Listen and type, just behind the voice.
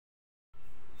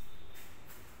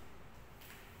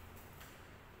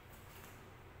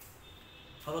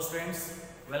Hello students,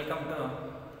 welcome to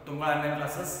Tunga Online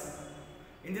classes.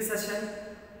 In this session,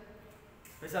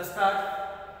 we shall start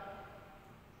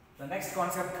the next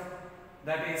concept,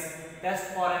 that is test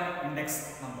for an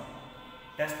index number.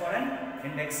 Test for an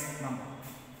index number.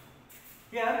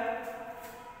 Here,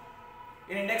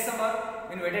 in index number,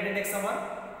 in weighted index number,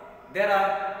 there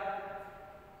are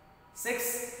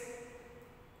 6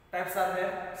 types are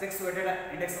there. 6 weighted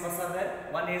index numbers are there.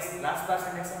 One is Laplace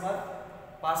index number,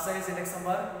 Pascal index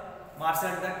number,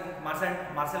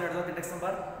 Marshall-Erdogan index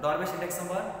number, Darvish index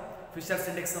number, Fisher's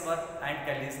index number, and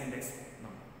Kelly's index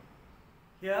number.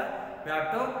 Here we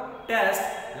have to test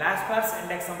Laplace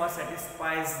index number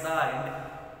satisfies the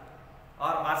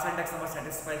or Marshall index number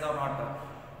satisfies or not.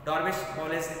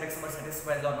 Darvish-Wallace index number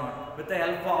satisfies or not with the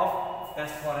help of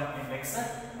test for an index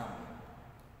number.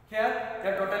 Here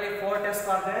there are totally 4 tests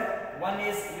are there. One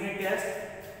is unit test.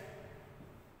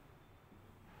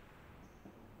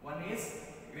 One is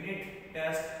unit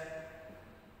test.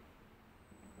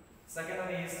 Second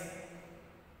one is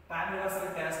time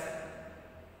reversal test.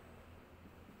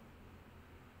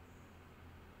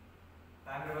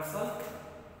 Time reversal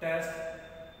test.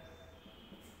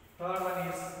 Third one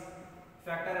is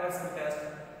factor reversal test.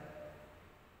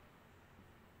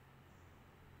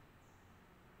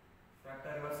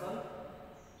 Factor reversal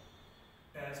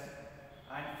test.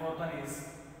 And fourth one is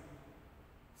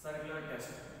circular test.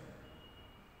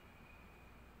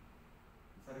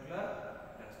 Circular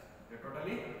test. There are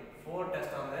totally 4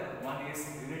 tests are there. One is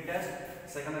unit test,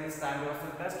 second one is time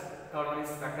reversal test, third one is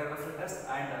factor reversal test,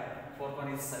 and fourth one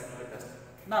is circular test.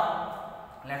 Now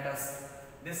let us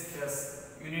discuss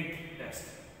unit test.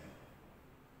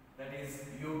 That is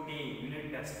UT,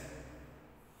 unit test.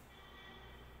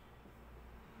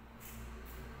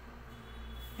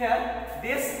 Here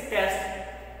this test,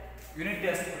 unit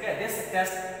test, okay, this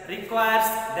test requires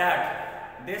that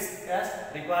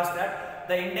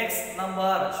the index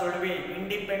number should be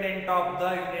independent of the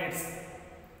units.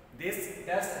 This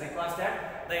test requires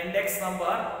that the index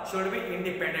number should be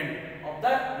independent of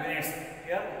the units.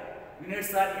 Here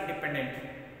units are independent.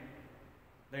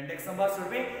 The index number should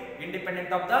be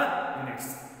independent of the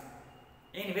units,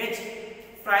 in which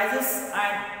prices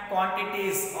and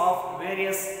quantities of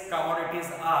various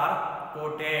commodities are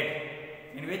quoted.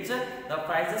 In which the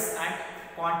prices and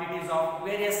quantities of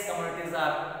various commodities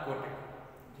are quoted.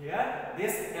 Here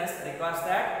this test requires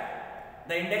that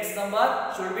the index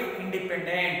number should be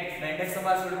independent. The index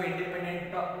number should be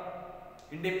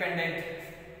independent.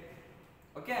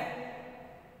 Okay,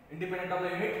 independent of the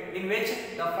unit, in which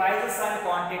the prices and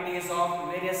quantities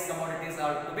of various commodities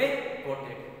are to be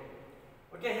quoted.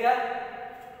 Okay, here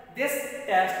this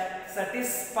test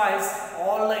satisfies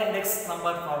all the index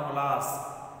number formulas.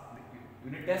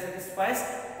 Unit test satisfies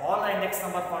all the index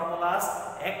number formulas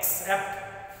except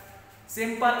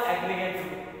simple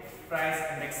aggregate price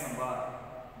index number.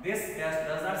 This test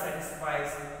does not satisfy.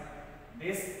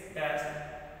 This test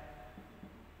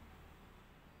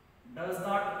does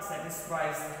not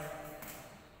satisfy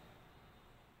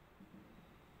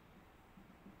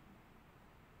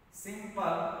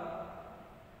simple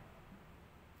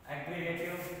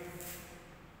aggregative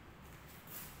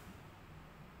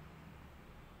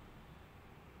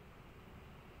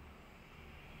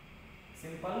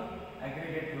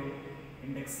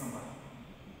index number.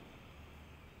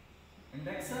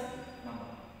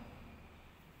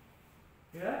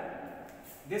 Here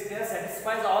this test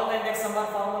satisfies all the index number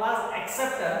formulas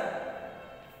except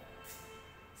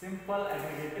simple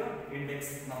aggregative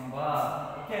index number.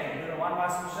 Okay, here one more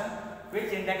question.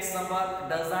 Which index number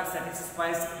does not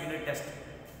satisfy unit test?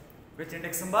 Which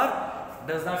index number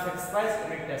does not satisfy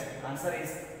unit test? Answer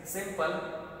is simple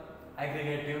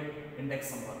aggregative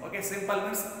index number. Okay, simple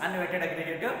means unweighted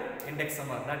aggregative index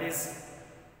number. That is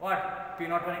what?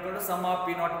 P01 equal to sum of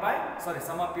P1 by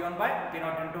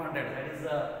P0 into 100. That is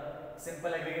the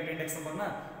simple aggregative index number,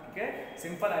 na? Okay,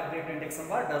 simple aggregative index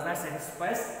number does not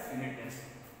satisfy unit test.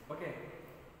 Okay,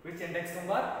 which index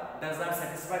number does not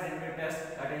satisfy the unit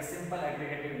test? That is simple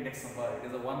aggregative index number. It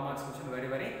is a 1 mark question, very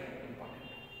important.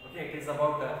 Okay, it is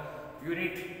about the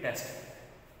unit test.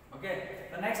 Okay,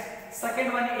 the next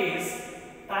second one is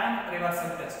time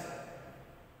reversal test.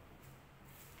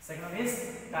 Second one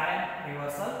is time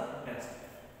reversal test.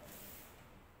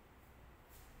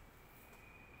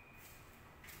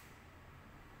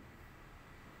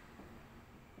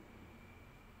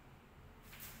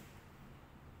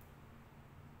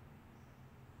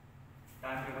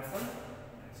 Time reversal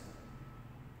test.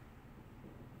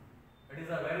 It is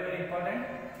a very important.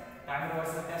 Time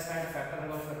reversal test and factor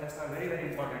reversal test are very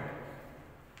important.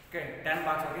 Okay, 10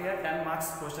 marks. Okay, here 10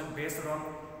 marks question based on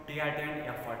TRT and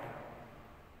FRT.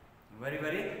 Very,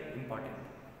 very important.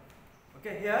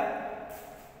 Okay, here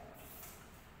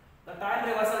the time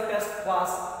reversal test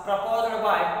was proposed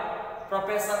by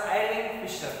Professor Irving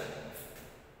Fisher.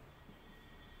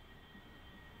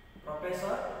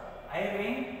 Professor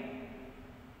Irving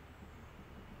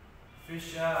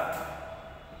Fisher.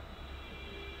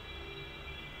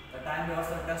 The time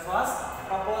reversal test was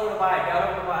developed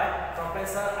by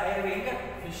Professor Irving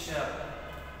Fisher.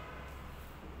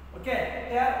 Okay,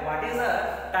 here what is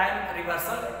a time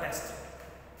reversal test?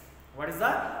 What is the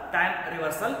time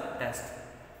reversal test?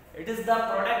 It is the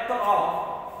product of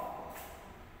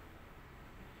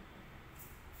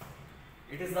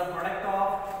It is the product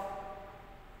of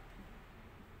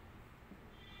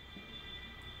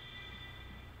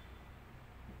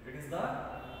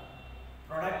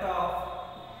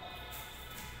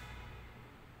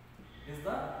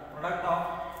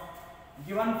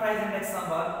given price index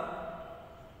number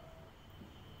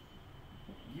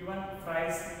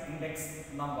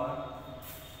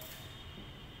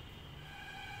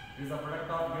is the product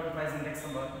of given price index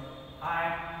number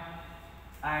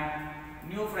and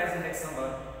new price index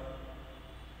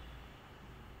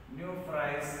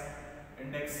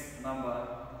number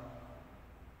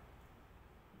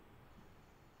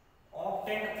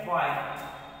obtained by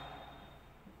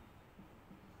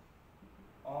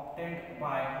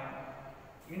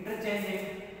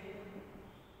interchanging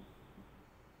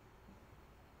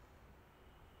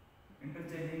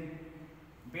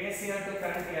base year to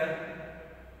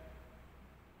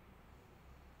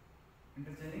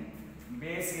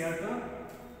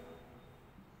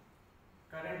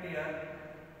current year,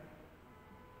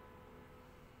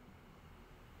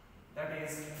 that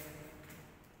is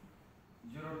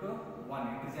 0 to 1,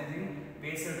 interchanging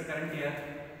base year to current year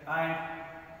and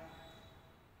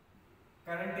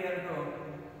current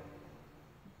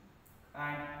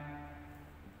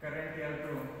year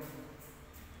to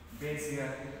base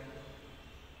year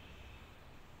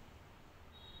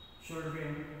should be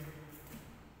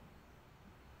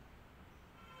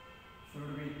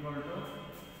equal to,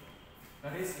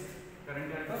 that is current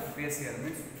year to base year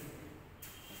means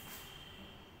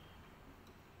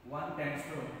 1 tends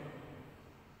to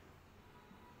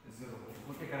 0.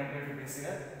 Okay, current year to base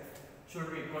year should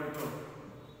be equal to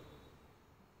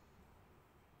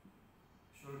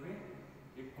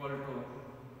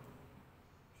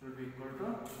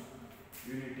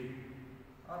unity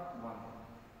or 1,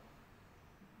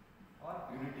 or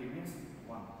unity means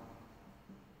 1.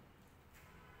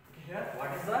 Okay, here what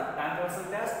is the time reversal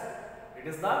test? It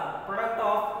is the product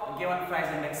of given price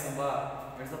index number.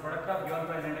 It is the product of given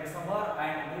price index number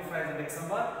and new price index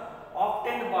number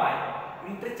obtained by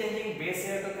interchanging base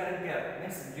year to current year,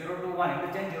 means 0 to 1,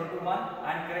 interchange 0 to 1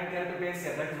 and current year to base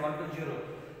year, that is 1 to 0,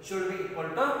 should be equal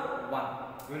to 1.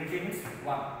 Unity means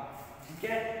 1.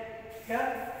 Okay, here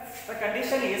the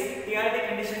condition is, TRT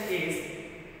condition is,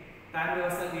 time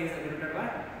reversal is denoted by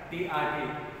TRT.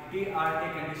 TRT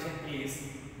condition is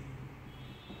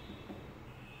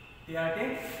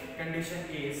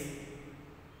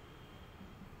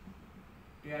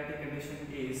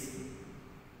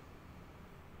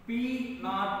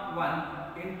P01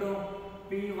 into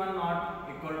P10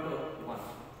 equal to 1.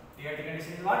 TRT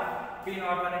condition is what?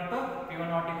 P01 into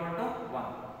P10 equal to 1.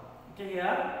 Okay,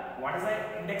 here what is the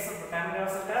index of time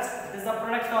reversal test? It is the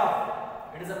product of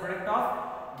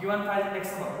given price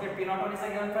index number. Okay, P01 is a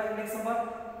given price index number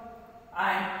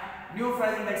and new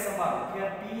price index number.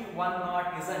 Here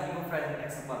P10 is a new price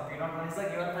index number. P01 is a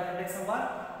given price index number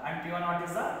and P10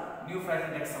 is a new price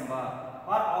index number,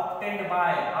 or obtained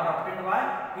by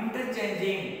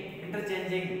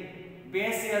interchanging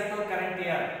base year to current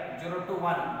year 0 to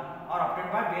 1, or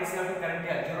obtained by base year to current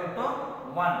year 0 to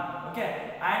 1. Okay,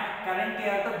 and current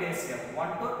year to base year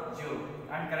 1 to 0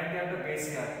 and current year to base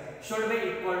year should be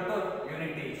equal to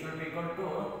unity, should be equal to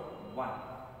 1.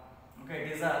 Okay,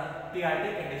 it is a TRT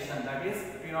condition, that is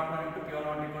P01 into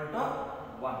P10 equal to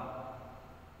 1.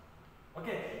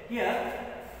 Okay, here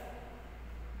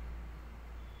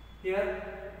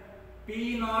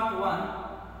P01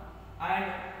 and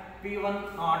P10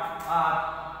 are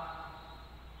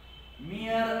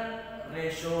mere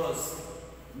ratios,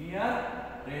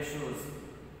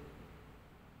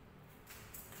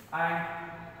 and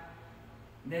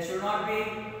they should not be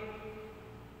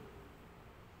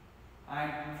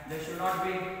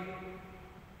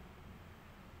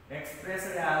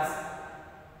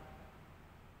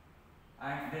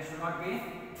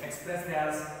expressed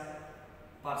as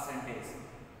percentage,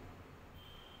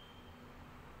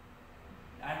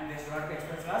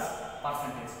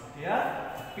 Here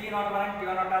P01 and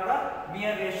P10 are the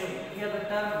mere ratio. Here the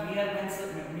term mere means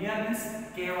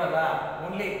kevala,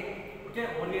 only. Okay,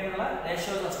 only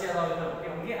ratios ಅಷ್ಟೇ ಅದಾವ ಇದು. Okay,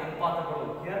 only ಅನುಪಾತಗಳು.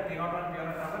 Here P01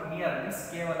 P01 number mere means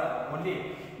ಕೇವಲ only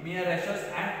mere ratios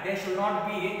and they should not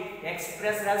be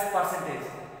expressed as percentage.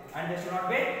 And they should not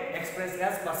be expressed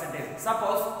as percentage.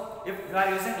 Suppose if you are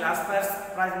using Laspers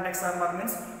price index number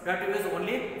means you have to use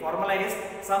only formula is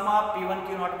sum of P1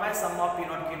 Q0 by sum of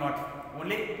P0 Q0.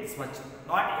 Only this much,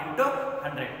 not into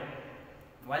 100.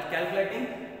 While calculating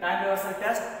time reversal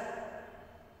test,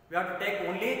 we have to take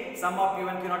only sum of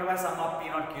P1 Q0 by sum of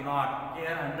P0 Q0.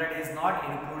 Here 100 is not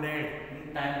included in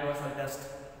time reversal test.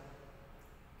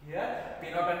 Here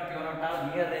P0 and Q0 are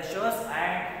mere ratios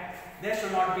and they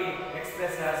should not be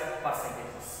expressed as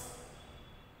percentages.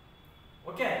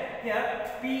 Okay, here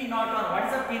P01. What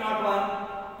is the P01?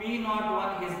 P01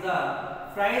 is the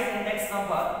price index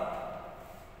number.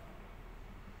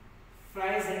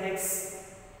 Price index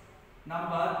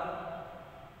number.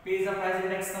 P is the price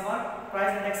index number.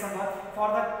 Price index number for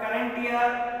the current year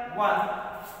 1.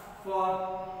 For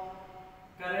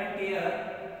current year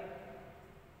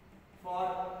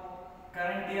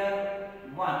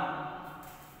 1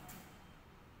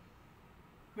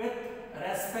 with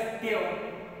respective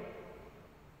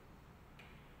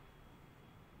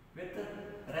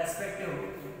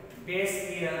base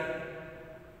year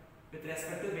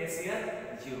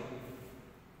 0.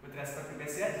 With respect to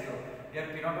base year 0. Here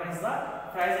P01 is the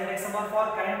price index number for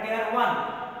current year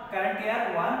 1. Current year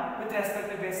 1 with respect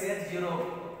to base year 0.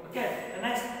 Okay. The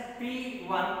next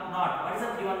P1 naught. What is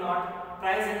the P1 naught?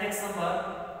 Price index number.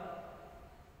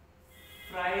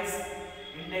 Price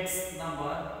index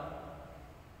number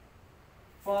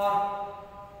for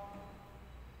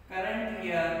current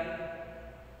year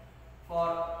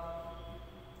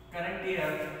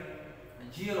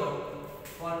 0.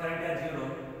 For current year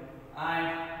 0 and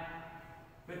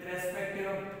with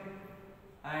respective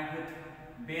and with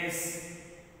base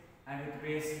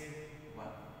 1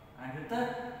 and with the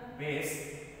base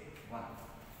 1.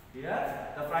 Here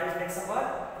the price index number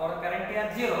for current year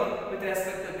 0 with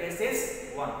respect to base is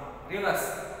 1. Reverse.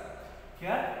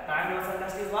 Here time reversal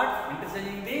test is what?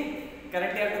 Interchanging the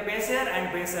current year to base year and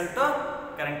base year to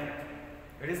current year.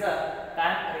 It is a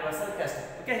time reversal test.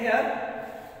 Okay, here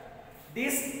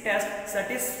this test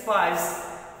satisfies.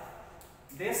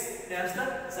 This test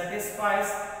satisfies.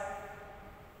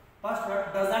 First word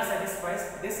does not satisfy.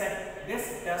 This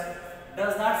test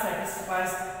does not satisfy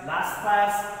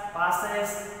Laspers,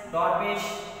 passes, Dorbish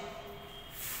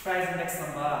price index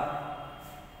number.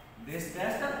 This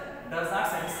test does not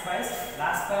satisfy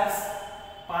Laspers,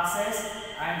 passes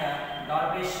and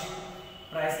Dorbish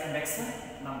price index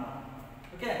number.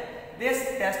 Okay, this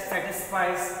test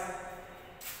satisfies.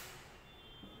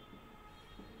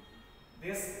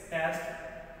 This test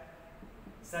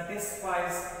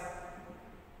satisfies.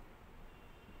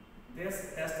 This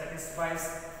test satisfies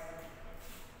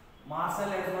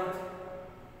Marshall Edgeworth,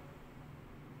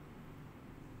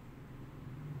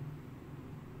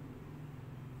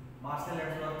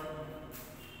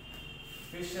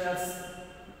 Fisher's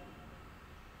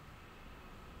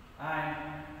and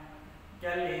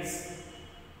Kelly's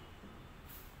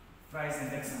price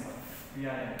index number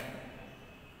 (PRN).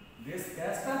 This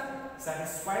test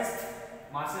satisfies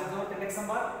Marshall Edgeworth index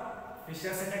number,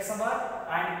 Fisher's index number,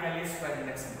 and Kelly's price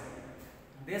index number.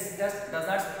 This test does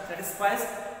not satisfy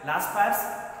Laspers,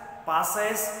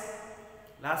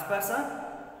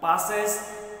 passes,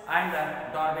 and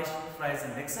Dorbish price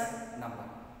index number.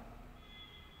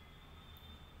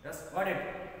 Yes, got it?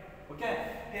 Okay,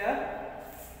 here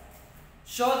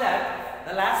show that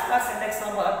the Laspers index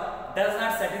number does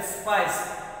not satisfy.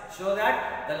 Show that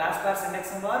the Laspers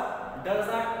index number does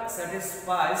not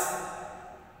satisfy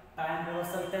time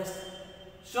reversal test.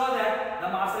 Show that the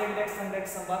Marshall index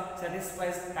number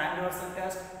satisfies time reversal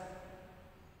test.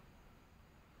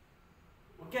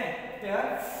 Okay,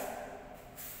 here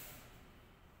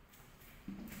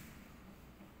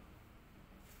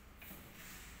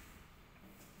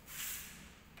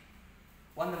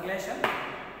one relation.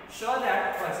 Show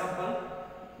that, for example,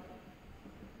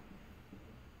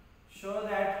 show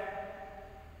that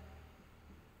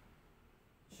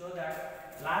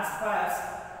Laspers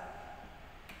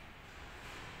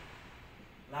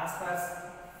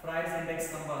price index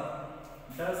number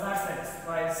does not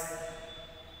satisfy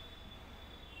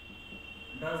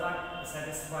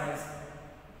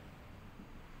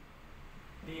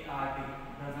TRT.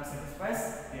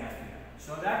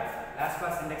 Show that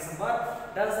Laspers index number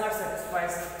does not satisfy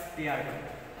TRT.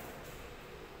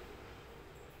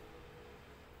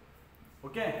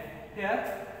 Okay, here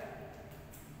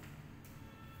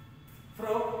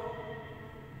proof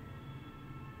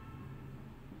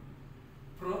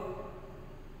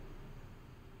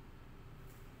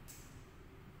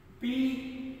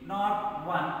P naught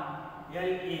 1 L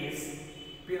is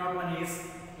P naught 1 is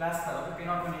class okay, P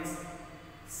naught 1 is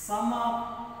sum of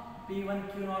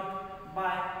P1 Q naught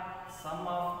by sum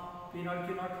of P naught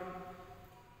Q naught.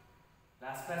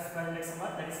 Last class index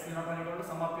number, that is P naught 1 equal to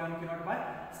sum of P1 Q naught by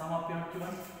sum of P1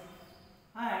 Q1,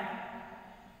 and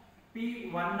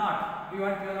P1 naught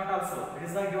P1 Q naught also, it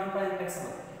is the given price index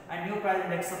number, and new price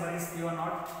index number is P1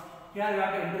 naught. Here you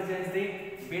have to interchange the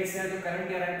base year to current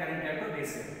year and current year to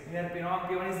base year. Here P naught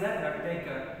P1 is there, you have to take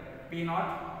P naught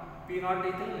equal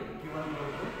Q1 equal to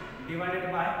divided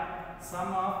by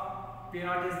sum of P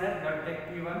naught is there, you have to take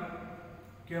P1,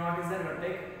 Q naught is there, you have to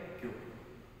take Q.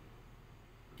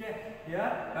 Okay, here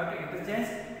you have to interchange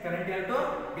current year to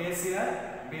base year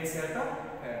to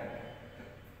current.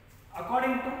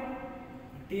 According to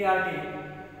TRT,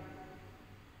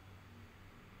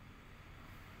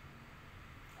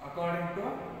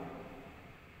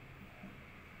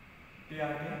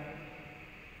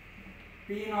 P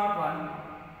naught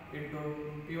 1 into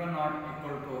P1 naught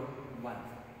equal to 1.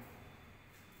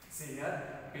 See here,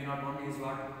 P naught 1 is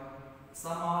what?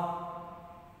 Sum of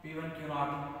P1 Q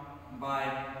naught by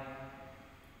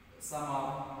sum of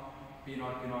P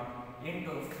naught Q naught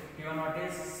into P1 naught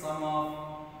is sum of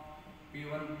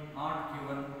P1 naught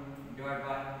Q1 divided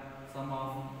by sum of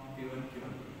P1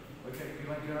 Q1. Okay,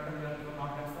 P1 Q naught and P1 Q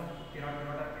not cancel, P naught Q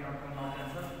naught and P naught Q not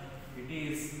cancel. It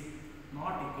is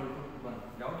not equal to 1.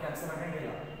 Now cancel again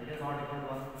here. It is not equal to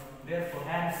 1. Therefore,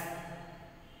 hence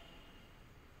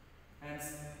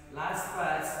last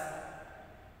price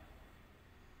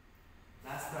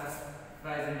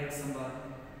index number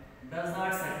does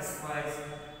not satisfy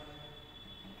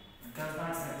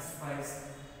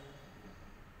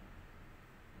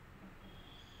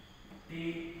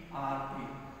TRP.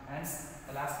 Hence,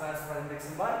 the last price index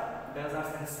number does not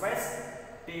satisfy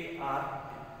TRP.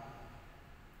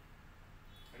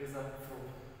 It is a true.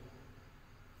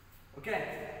 Okay.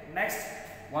 Next,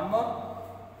 one more.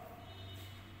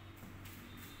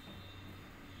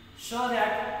 Show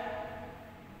that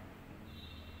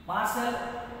Marshall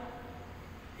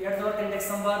Edgeworth index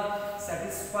number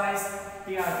satisfies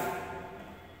TRP.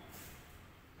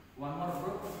 One more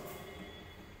proof.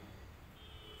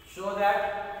 Show that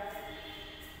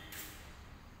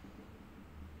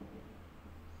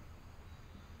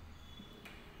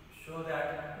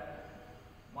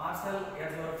Marshall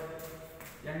Edgeworth,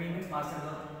 ME means Marshall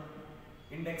Edgeworth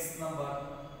index number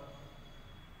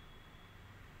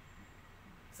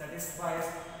satisfies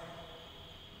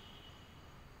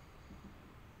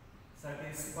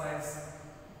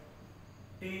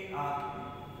TRP.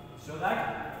 So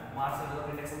that Marshall Edgeworth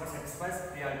index number satisfies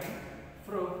TRP.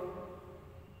 Proof.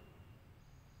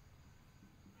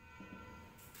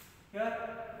 Here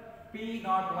P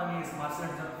naught 1 is Marshall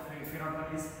Edgeworth, P naught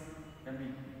 1 is ME.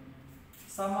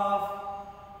 Sum of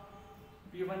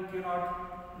P1 Q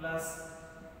naught plus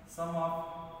sum of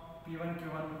P1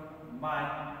 Q1 by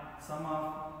sum of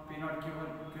P naught Q1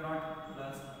 Q naught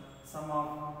plus sum of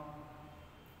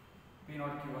P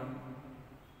naught Q1,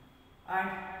 and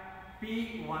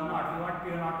P1 naught, we want P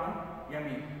naught 1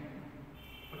 ME.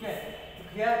 Okay, so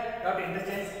here you have to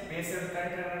interchange base year to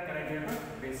current year and current year to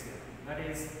base year. That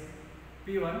is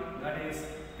P1, that is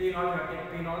P naught, you have to take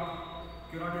P naught,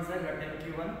 Q naught is there, you have to take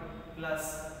Q1 plus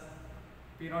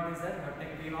P naught is there, you have to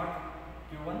take P naught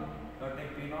Q1, you have to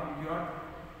take P naught Q naught.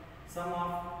 Sum of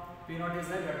P naught is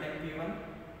there, you have to take P1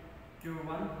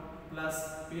 Q1 plus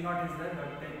P naught is there, you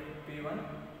have to take P1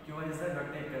 Q1 is there, you have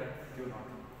to take Q naught.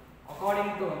 According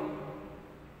to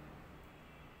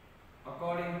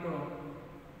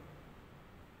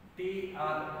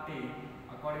TRT,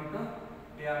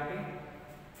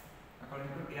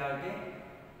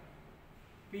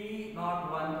 P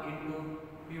naught 1 into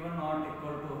P1 naught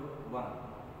equal to 1.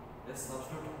 Let's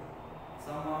substitute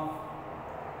sum of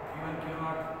P1 Q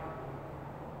naught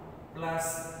plus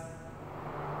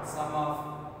sum of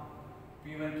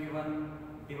P1 Q1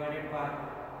 divided by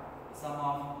sum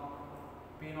of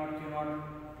P naught Q naught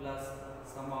plus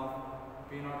sum of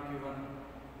P naught Q1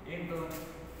 into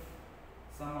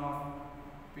sum of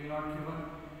P naught Q1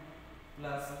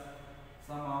 plus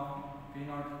sum of P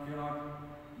naught Q naught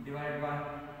divided by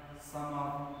sum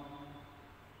of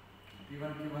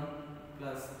P1 Q1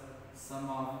 plus sum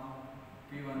of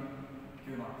P1 Q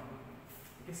naught.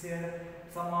 Okay, see here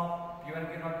sum of P1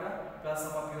 Q naught plus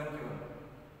sum of P1 Q1.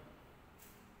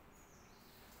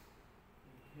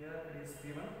 Here it is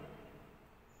P1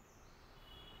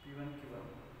 Q1.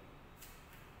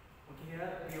 Okay, here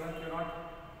P1 Q naught,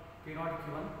 P naught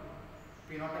Q1,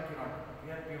 P naught Q naught.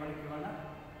 Here P1 Q1,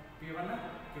 P1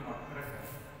 Q naught. Correct.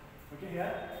 Okay,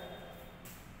 here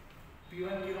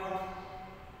P1 Q naught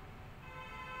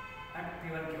and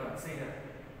P1 Q1. See here,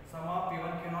 sum of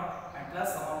P1 Q0 and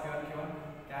plus sum of P1 Q1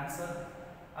 cancel,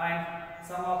 and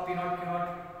sum of P0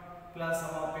 Q0 plus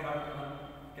sum of P0 Q1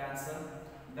 cancel.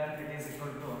 Then it is equal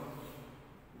to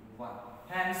 1.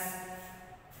 Hence,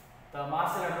 the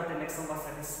Marshall Adler index number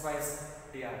satisfies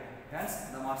TRT. Hence,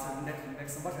 the Marshall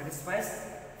index number satisfies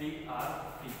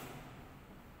TRT.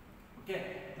 Okay.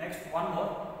 Next, one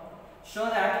more. Show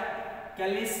that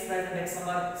Kelly's price index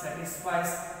number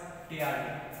satisfies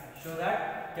TRT. Show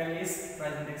that Kelly's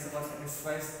price index number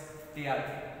satisfies TRT.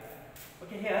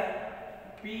 Okay, here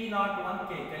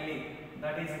P01K Kelly,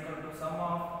 that is equal to sum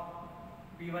of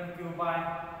P1Q by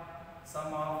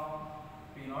sum of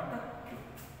P0Q.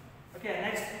 Okay,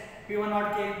 next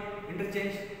P10K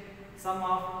interchange sum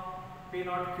of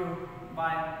P0Q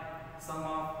by sum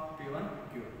of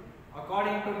P1Q.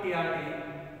 According to TRT,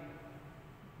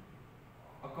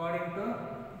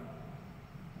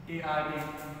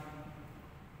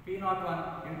 P01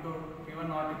 into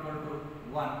P10 equal to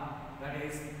 1. That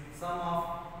is sum of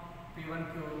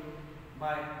P1Q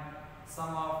by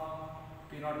sum of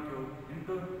P0Q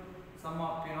into sum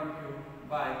of P0Q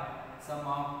by sum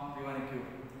of P1Q.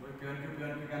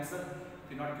 P1Q cancel,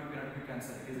 P0Q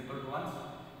cancel. It is equal to 1.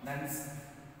 Then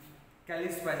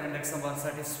Kelly's price index number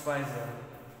satisfies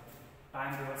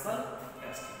time reversal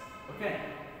test. Okay.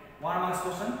 One more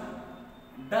question.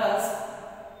 Does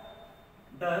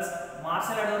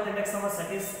Marshall Adler index number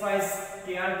satisfies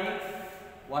TRT?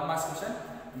 One more question.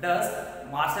 Does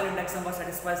Marshall index number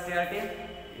satisfies TRT?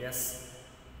 Yes.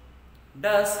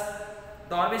 Does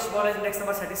Darvish-Wallace index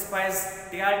number satisfies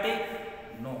TRT?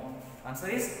 No. Answer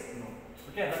is no.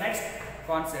 Okay. The next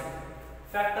concept,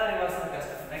 factor reversal test.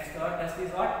 Next test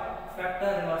is what? Factor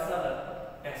reversal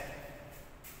test.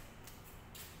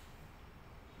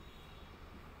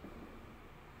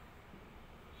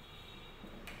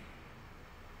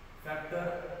 Factor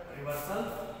reversal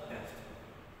test.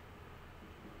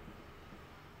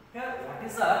 Here, what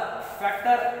is a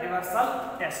factor reversal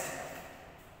test?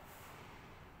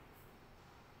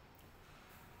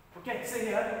 Okay, see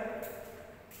here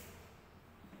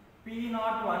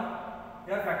P01.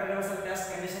 Here factor reversal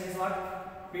test condition is what?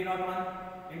 P01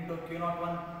 into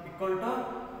Q01 equal to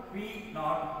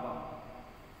P01.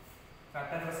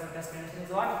 Factor reversal test condition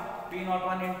is what?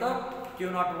 P01 into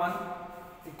Q01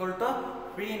 equal to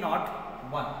P01.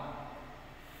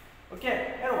 Okay,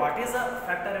 here what is the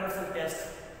factor reversal test?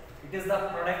 It is the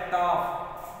product of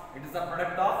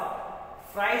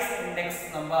price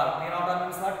index number. P01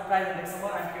 is what? Price index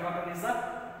number, and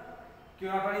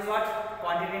Q01 is what?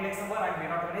 Quantity index number, and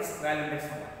P01 is value index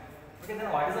number. Okay,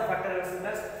 then what is the factor reversal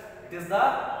test? It is the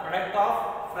product of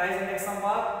price index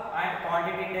number and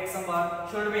quantity index number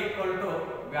should be equal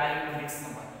to value index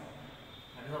number.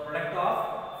 That is the product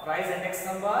of price index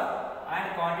number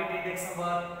and quantity index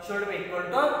number should be equal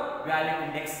to value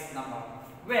index number.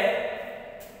 Where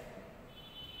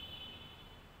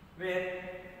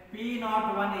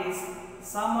P01 is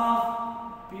sum of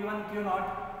P1 Q0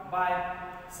 by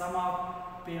sum of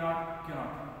P0 Q0,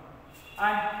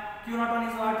 and Q01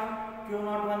 is what?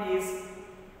 Q01 is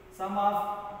sum of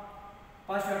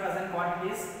first present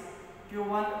quantities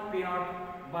Q1 P0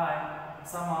 by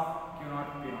sum of Q0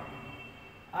 P0,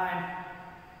 and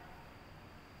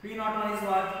P01 is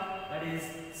what? That is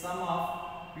sum of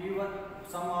P1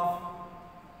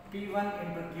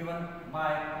 into Q1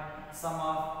 by sum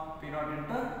of P0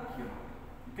 into Q0.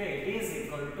 Okay, it is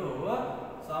equal to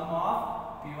sum of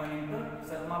P1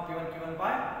 Q1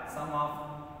 by sum of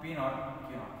P0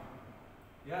 Q0.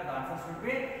 Here the answer should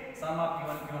be sum of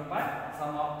P1 Q1 by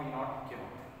sum of P0 Q0.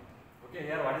 Okay,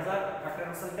 here what is the factor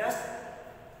reversal test?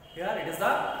 Here it is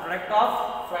the product of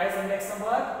price index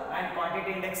number and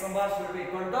quantity index number should be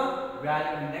equal to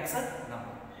value index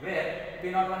number. Where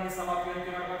P01 is sum of P1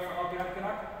 Q0 by sum of P0 Q0,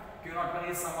 Q01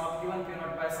 is sum of Q1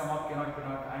 Q0 by sum of Q0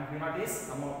 Q0, and Q0 is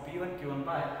sum of P1 Q1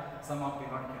 by sum of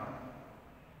P0 Q0.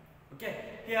 Okay,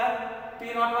 here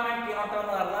P01 and Q01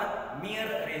 are the mere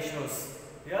ratios.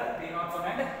 Here P01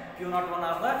 and Q01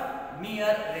 are the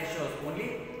mere ratios, only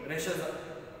ratios.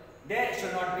 They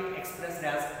should not be expressed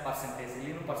as percentage.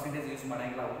 ಇಲ್ಲಿ percentage use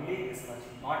ಮಾಡಂಗಿಲ್ಲ, only is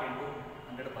not into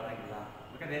 100 ಬರಂಗಿಲ್ಲ.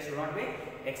 Okay, they should not be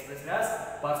expressed as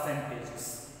percentages.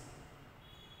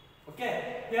 Okay,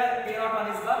 here P01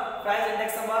 is the price index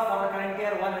number for the current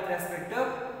year 1 with respect to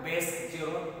base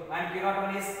 0, and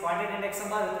P01 is quantity index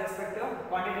number with respect to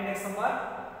quantity index number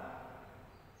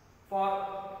for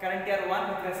current year 1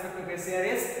 with respect to base year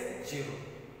is 0.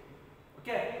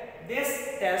 Okay, this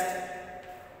test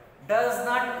does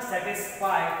not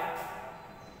satisfy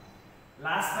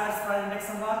last price index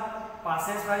number,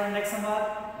 passage price index number,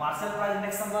 Marshall price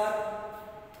index number.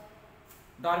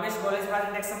 Darvish-Bowles price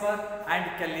index number, and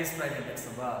Kelly's price index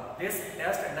number. This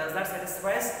test does not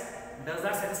satisfy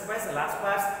the last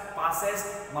pass,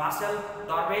 passes, Marshall,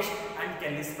 Darvish, and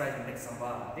Kelly's price index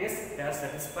number. This test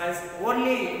satisfies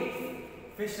only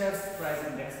Fisher's price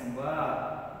index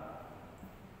number.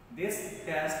 This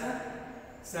test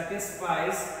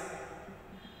satisfies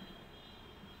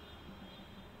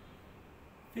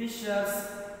Fisher's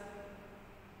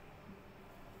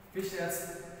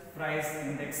price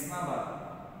index number.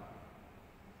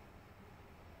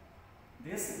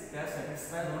 This test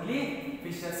satisfies only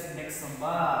Fisher's index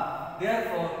number.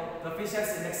 Therefore, the Fisher's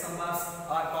index numbers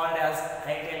are called as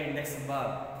ideal index number.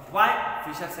 Why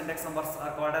Fisher's index numbers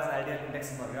are called as ideal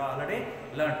index number? We have already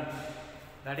learned.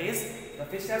 That is, the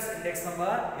Fisher's index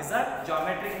number is a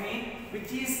geometric mean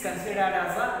which is considered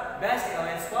as the best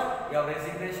average for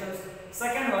averaging ratios.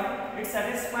 Second one, it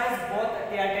satisfies both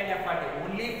TRT and FRT.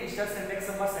 Only Fisher's index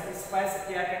number satisfies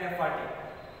TRT and FRT.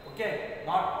 Okay,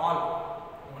 not all.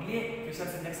 Only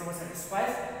Fisher's index number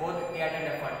satisfies both TRT and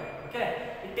FRT. Okay,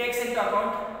 it takes into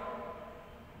account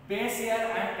base year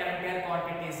and current year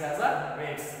quantities as a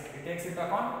weights. It takes into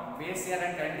account base year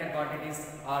and current year quantities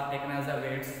are taken as a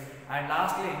weights. And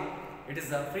lastly, it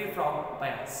is free from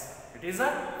bias. It is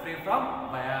free from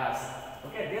bias.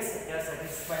 Okay, this test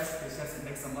satisfies Fisher's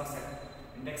index number.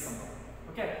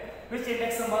 Okay, which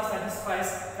index number satisfies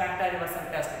factor reversal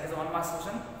test? It is a 1 mark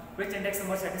question. Which index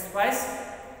number satisfies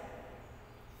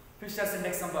Fisher's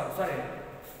index number? Sorry,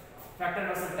 factor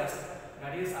reversal test.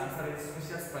 That is, answer is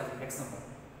Fisher's price index number.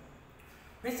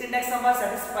 Which index number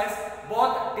satisfies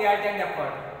both TRT and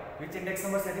FRT? Which index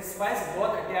number satisfies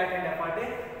both TRT and FRT?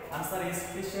 Answer is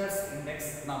Fisher's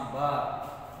index number.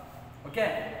 Okay,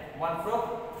 one proof.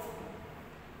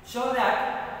 Show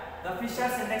that the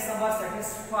Fisher's index number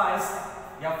satisfies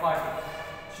FRT.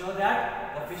 Show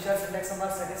that the Fisher's index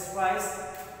number satisfies.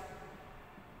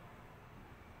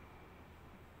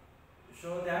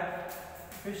 Show that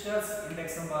Fisher's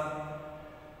index number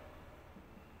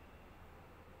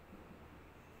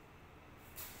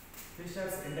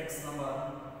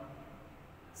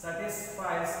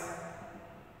satisfies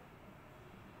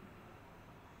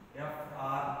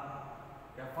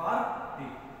FRT.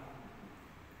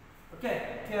 Okay,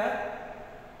 here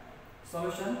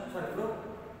solution, proof.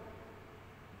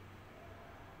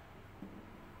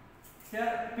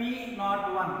 Here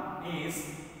P01 is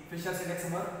Fisher's index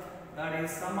number, that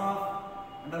is sum of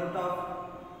under root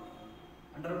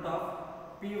of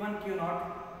P1 Q0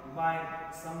 by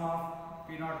sum of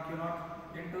P0 Q0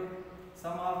 into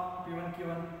sum of P1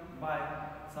 Q1 by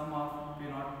sum of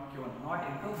P0 Q1, not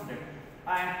into 100.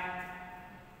 And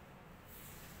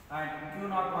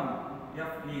Q01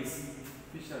 F is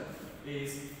Fisher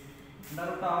is under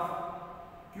root of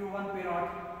Q1 P0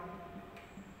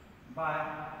 by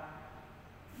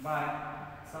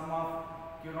sum of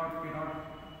Q0 P0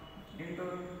 into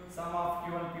sum of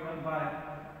Q1 P1 by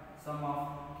sum of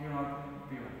Q0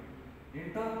 P1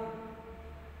 into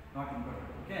not important.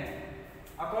 Okay,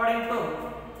 according to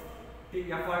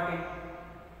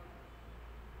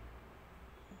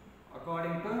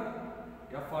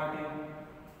FRT,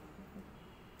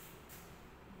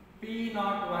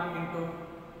 P01 into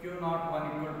Q01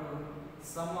 equal to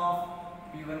sum of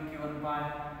P1 Q1 by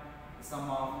sum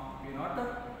of P0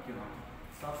 Q0.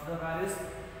 Substitute the values.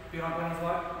 P01 is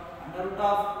what? Under root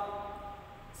of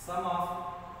sum of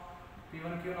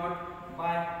P1 Q0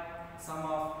 by sum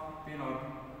of P0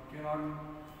 Q0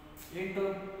 into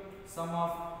sum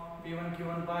of P1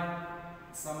 Q1 by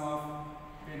sum of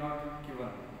P0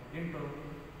 Q1 into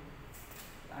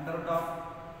under root of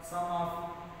sum of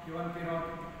Q1 P0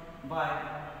 by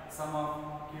sum of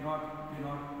Q0 P0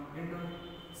 into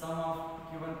sum of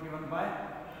Q1 P1 by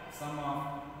sum of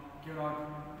Q0 P1.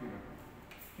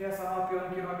 Here sum of P1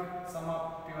 Q0, sum of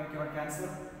P1 Q1 cancel.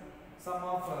 Sum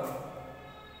of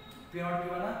P0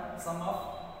 Q1, sum of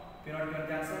P0 Q1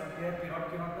 cancel. Here P0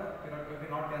 Q0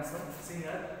 not cancel. See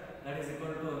here, that is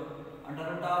equal to under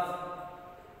root of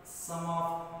sum of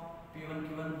P1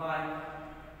 Q1 by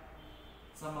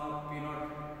sum of P0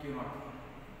 Q0.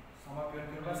 Sum of P1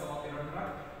 Q1 by sum of P0 Q0.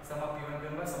 Sum of P1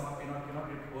 Q1 by sum of P0 Q0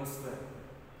 it goes square.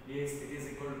 Yes, it is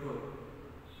equal to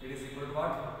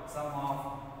what? Sum of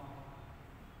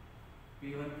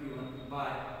P1 Q1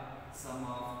 by sum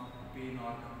of P0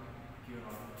 Q0.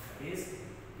 That is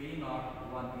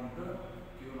P01 into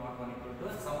Q01 equal to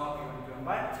sum of P1 Q1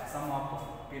 by sum of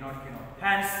P0 Q0.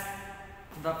 Hence,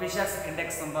 the Fisher's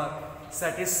index number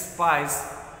satisfies.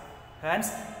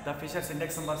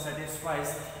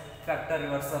 Factor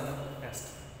reversal test.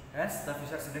 Hence, the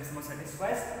Fisher's index number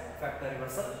satisfies factor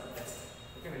reversal test.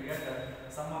 Okay, we will get the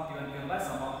sum of P1 Q1 by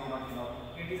sum of P0 Q0.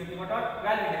 It is nothing but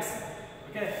value index.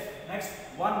 Okay, next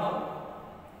one more.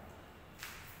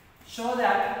 Show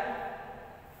that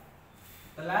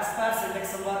the last pair's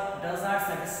index number does not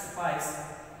satisfy.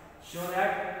 Show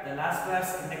that the last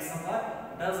pair's index number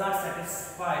does not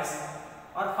satisfy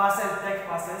or passes. Take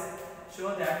passes.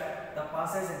 Show that the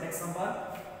passes index number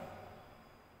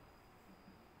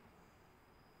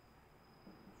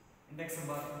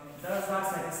does not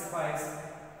satisfy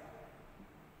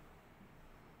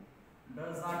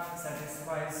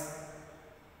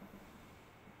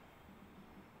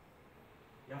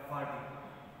FRT.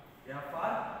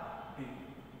 FRT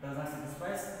does not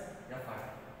satisfy FRT.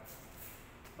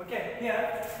 Okay, here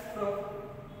proof.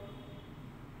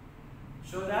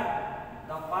 Show that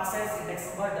the passes index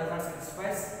number does not satisfy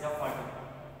FRT.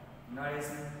 That is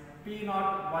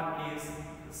P01 is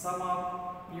sum of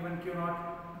P1 Q0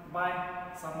 by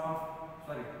sum of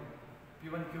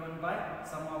P1 Q1 by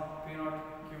sum of P0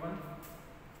 Q1,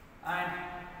 and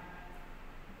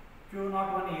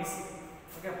Q01 is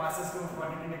passes to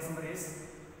quantity index number is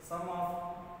sum of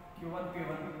Q1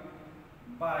 P1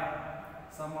 by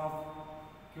sum of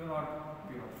Q0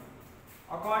 P1.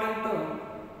 According to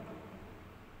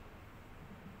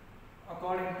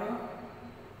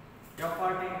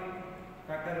FRT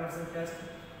factor reversal test,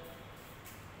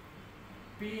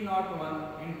 P01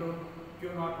 into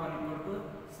Q01 equal to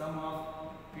sum of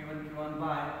P1 Q1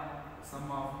 by sum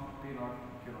of P0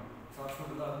 Q0.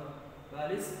 Substitute the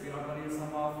values. P01 is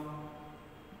sum of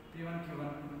P1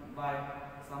 Q1 by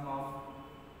sum of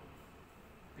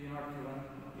P0 Q1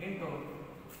 into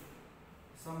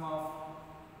sum of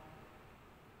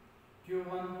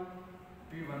Q1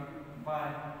 P1 by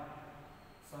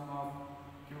sum of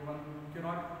Q1 Q0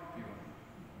 P1.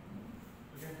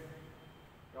 Okay,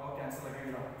 now cancel again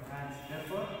now, and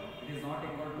therefore it is not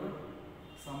equal to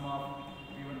sum of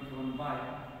P1 Q1 by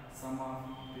sum of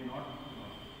P0 Q0.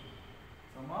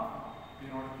 Sum of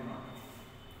P0 Q0.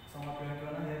 Sum of P1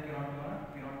 Q1 here Q0 Q1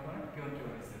 P0 Q1 Q1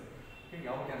 Q1 is there. Okay,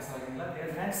 now cancel again now.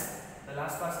 There hence the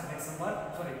last pass index number,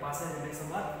 passes index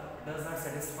number does not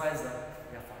satisfy the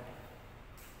FRT.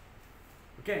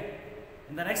 Okay,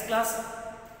 in the next class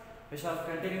we shall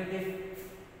continue the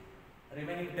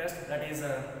remaining test, that is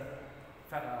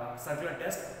circular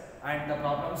test, and the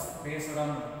problems based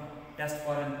on test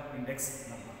for an index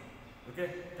number.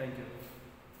 Okay, thank you.